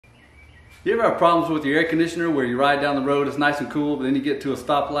You ever have problems with your air conditioner where you ride down the road, it's nice and cool, but then you get to a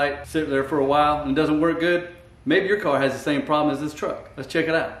stoplight, sit there for a while, and it doesn't work good? Maybe your car has the same problem as this truck. Let's check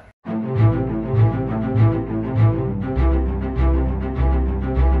it out.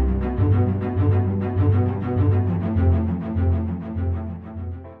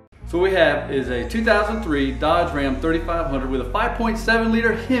 So what we have is a 2003 Dodge Ram 3500 with a 5.7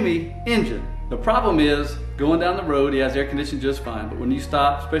 liter Hemi engine. The problem is, going down the road, he has air conditioning just fine, but when you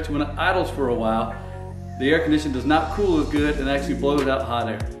stop, especially when it idles for a while, the air conditioning does not cool as good and actually blows out hot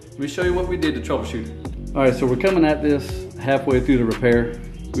air. Let me show you what we did to troubleshoot it. All right, so we're coming at this halfway through the repair.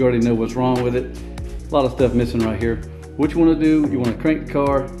 We already know what's wrong with it. A lot of stuff missing right here. What you want to do, you want to crank the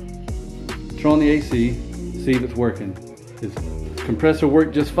car, turn on the AC, see if it's working. His compressor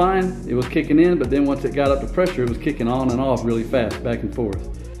worked just fine. It was kicking in, but then once it got up to pressure, it was kicking on and off really fast, back and forth.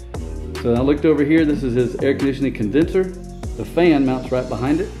 So I looked over here, this is his air conditioning condenser. The fan mounts right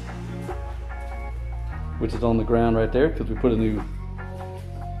behind it, which is on the ground right there because we put a new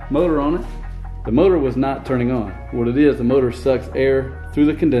motor on it. The motor was not turning on. What it is, the motor sucks air through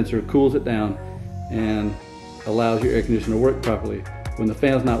the condenser, cools it down, and allows your air conditioner to work properly. When the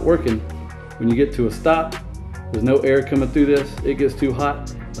fan's not working, when you get to a stop, there's no air coming through this, it gets too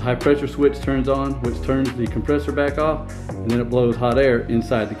hot, the high pressure switch turns on, which turns the compressor back off, and then it blows hot air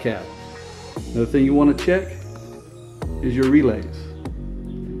inside the cab. Another thing you want to check is your relays.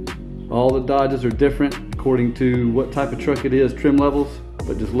 All the Dodges are different according to what type of truck it is, trim levels,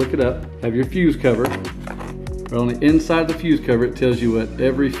 but just look it up. Have your fuse cover. Right on the inside of the fuse cover, it tells you what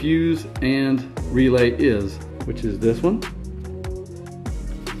every fuse and relay is, which is this one.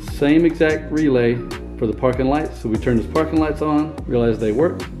 Same exact relay for the parking lights. So we turned those parking lights on, realized they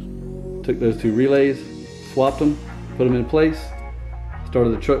worked, took those two relays, swapped them, put them in place,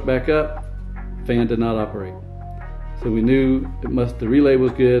 started the truck back up. Fan did not operate. So we knew the relay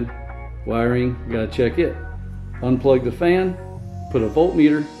was good. Wiring, we gotta check it. Unplug the fan, put a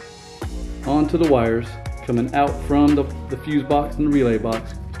voltmeter onto the wires coming out from the fuse box and the relay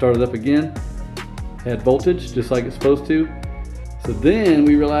box. Start it up again, had voltage just like it's supposed to. So then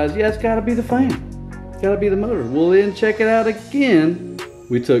we realized, yeah, it's gotta be the fan. It's gotta be the motor. We'll then check it out again.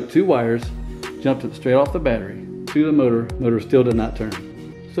 We took two wires, jumped it straight off the battery to the motor. Motor still did not turn.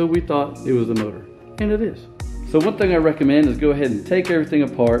 So we thought it was the motor, and it is. So one thing I recommend is go ahead and take everything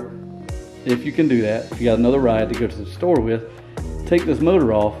apart, if you can do that. If you got another ride to go to the store with, take this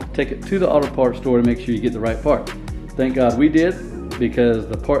motor off, take it to the auto parts store to make sure you get the right part. Thank God we did, because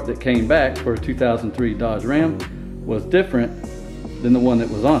the part that came back for a 2003 Dodge Ram was different than the one that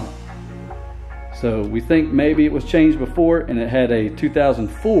was on it. So we think maybe it was changed before and it had a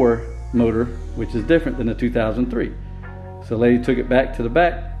 2004 motor, which is different than the 2003. So the lady took it back to the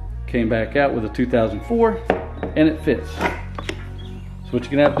back, came back out with a 2004, and it fits. So what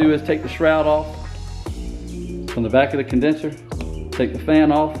you're gonna have to do is take the shroud off from the back of the condenser, take the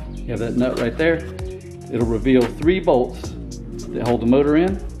fan off, you have that nut right there. It'll reveal 3 bolts that hold the motor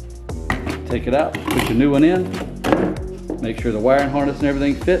in. Take it out, put your new one in, make sure the wiring harness and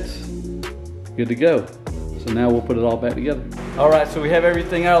everything fits. Good to go. So now we'll put it all back together. All right, so we have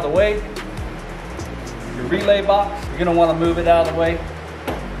everything out of the way. Your relay box, you're gonna wanna move it out of the way.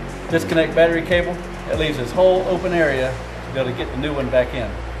 Disconnect battery cable. That leaves this whole open area to be able to get the new one back in.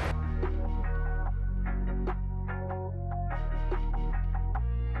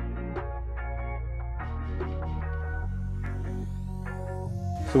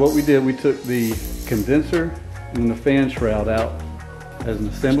 So what we did, we took the condenser and the fan shroud out as an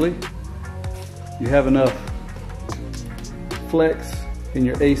assembly. You have enough flex in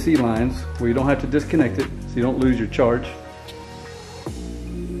your AC lines where you don't have to disconnect it so you don't lose your charge.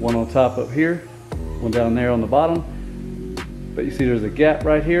 One on top up here, one down there on the bottom. But you see there's a gap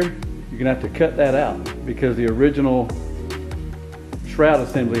right here. You're gonna have to cut that out because the original shroud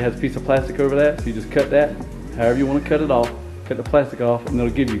assembly has a piece of plastic over that. So you just cut that however you want to cut it off, cut the plastic off, and it'll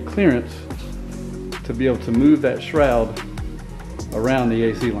give you clearance to be able to move that shroud around the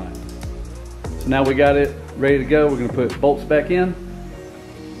AC line. So now we got it ready to go. We're gonna put bolts back in.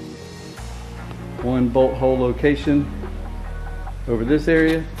 One bolt hole location over this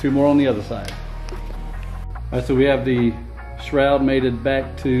area, 2 more on the other side. All right, so we have the shroud mated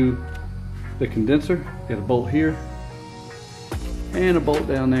back to the condenser. Got a bolt here and a bolt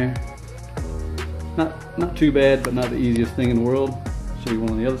down there. Not too bad, but not the easiest thing in the world. Show you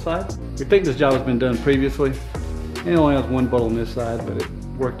one on the other side. We think this job has been done previously. It only has one bolt on this side, but it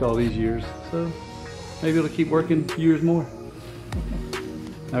worked all these years. So maybe it'll keep working years more.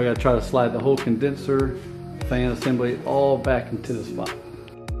 Now we gotta try to slide the whole condenser, fan assembly all back into the spot.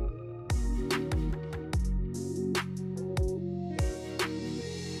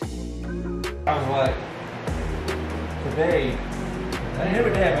 I was like, today, I mean,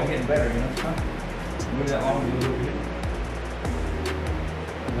 every day I've been getting better, you know. Move that long, do a little bit.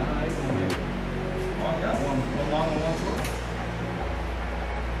 Nah, I ain't gonna get it. Oh, I got one long and one short.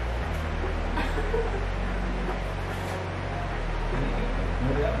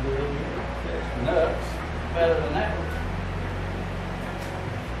 Maybe I can do a little bit. No, it's better than that.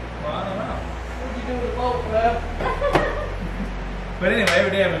 Well, I don't know. What'd you do with the bolt, Crab? But anyway, every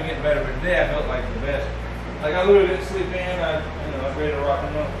day I've been getting better, but today I felt like the best. Like I literally didn't sleep in, I was ready to rock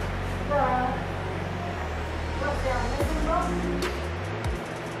and roll. What's down missing bolt?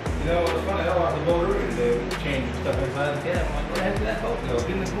 You know, it was funny, I watched the boat earlier today, changing stuff inside the cab. I'm like, where did that boat go?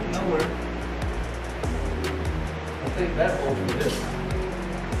 Didn't it go nowhere? I think that bolt was this.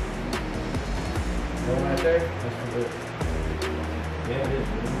 Go right there. That's for good. Yeah, it is.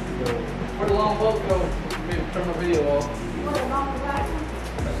 Where'd the long bolt go? Turn my video off. What, along the black one?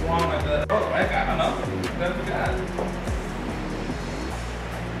 That's long like that. Oh, heck, I don't know. That's the guy.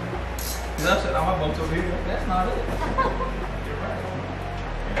 Because I said, oh, my boat's over here. That's not it. You're right.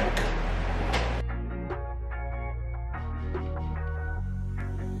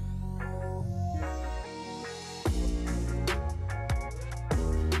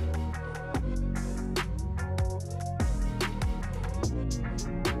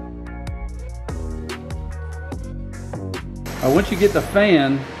 Once you get the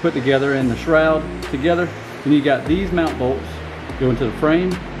fan put together and the shroud together, then you got these mount bolts go into the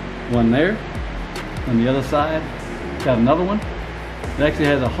frame, one there. On the other side, got another one. It actually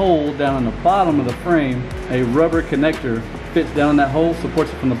has a hole down in the bottom of the frame. A rubber connector fits down in that hole,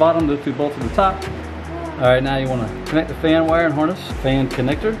 supports it from the bottom, those two bolts at the top. All right, now you want to connect the fan wire and harness, fan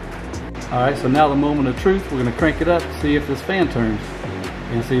connector. All right, so now the moment of truth, we're going to crank it up, see if this fan turns,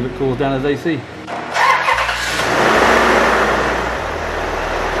 and see if it cools down as AC.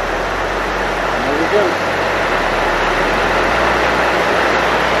 Go. Now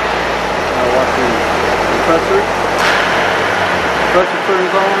watch the compressor. Compressor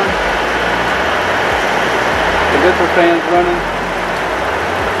turns on. Condenser fan's running.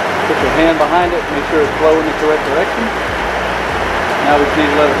 Put your hand behind it, make sure it's blowing in the correct direction. Now we just need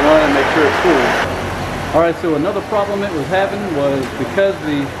to let it run and make sure it's cool. Alright, so another problem it was having was because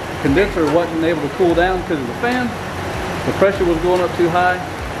the condenser wasn't able to cool down because of the fan, the pressure was going up too high.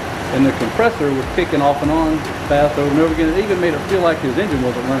 And the compressor was kicking off and on fast over and over again. It even made it feel like his engine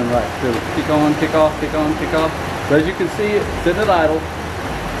wasn't running right. So it would kick on, kick off, kick on, kick off. But as you can see, it's sitting at idle.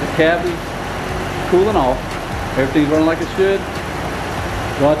 The cab is cooling off. Everything's running like it should.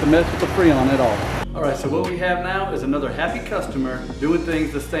 Don't have to mess with the Freon at all. All right, so what we have now is another happy customer doing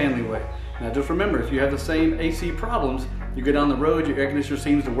things the Stanley way. Now just remember, if you have the same AC problems, you go down the road, your air conditioner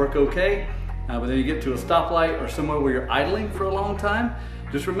seems to work okay, but then you get to a stoplight or somewhere where you're idling for a long time,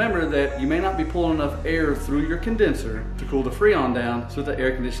 just remember that you may not be pulling enough air through your condenser to cool the Freon down so that the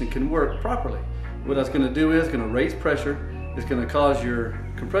air conditioning can work properly. What that's going to do is going to raise pressure. It's going to cause your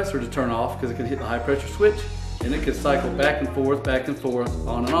compressor to turn off because it can hit the high pressure switch, and it can cycle back and forth,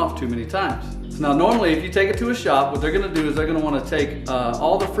 on and off too many times. So now normally if you take it to a shop, what they're going to do is they're going to want to take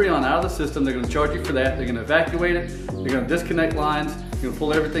all the Freon out of the system. They're going to charge you for that. They're going to evacuate it. They're going to disconnect lines. They're going to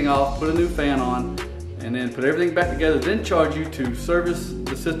pull everything off, put a new fan on, and then put everything back together, then charge you to service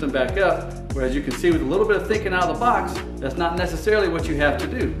the system back up. Whereas you can see with a little bit of thinking out of the box, that's not necessarily what you have to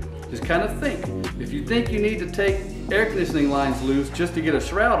do. Just kind of think. If you think you need to take air conditioning lines loose just to get a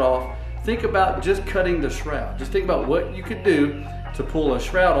shroud off, think about just cutting the shroud. Just think about what you could do to pull a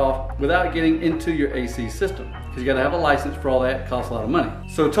shroud off without getting into your AC system. Because you gotta have a license for all that, it costs a lot of money.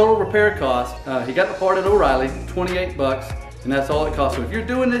 So total repair cost, he got the part at O'Reilly, 28 bucks. And that's all it costs. So if you're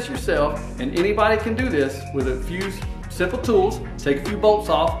doing this yourself, and anybody can do this with a few simple tools, take a few bolts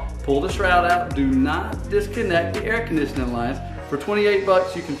off, pull the shroud out, do not disconnect the air conditioning lines. For 28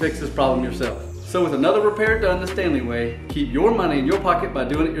 bucks, you can fix this problem yourself. So with another repair done the Stanley way, keep your money in your pocket by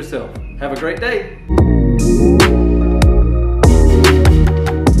doing it yourself. Have a great day.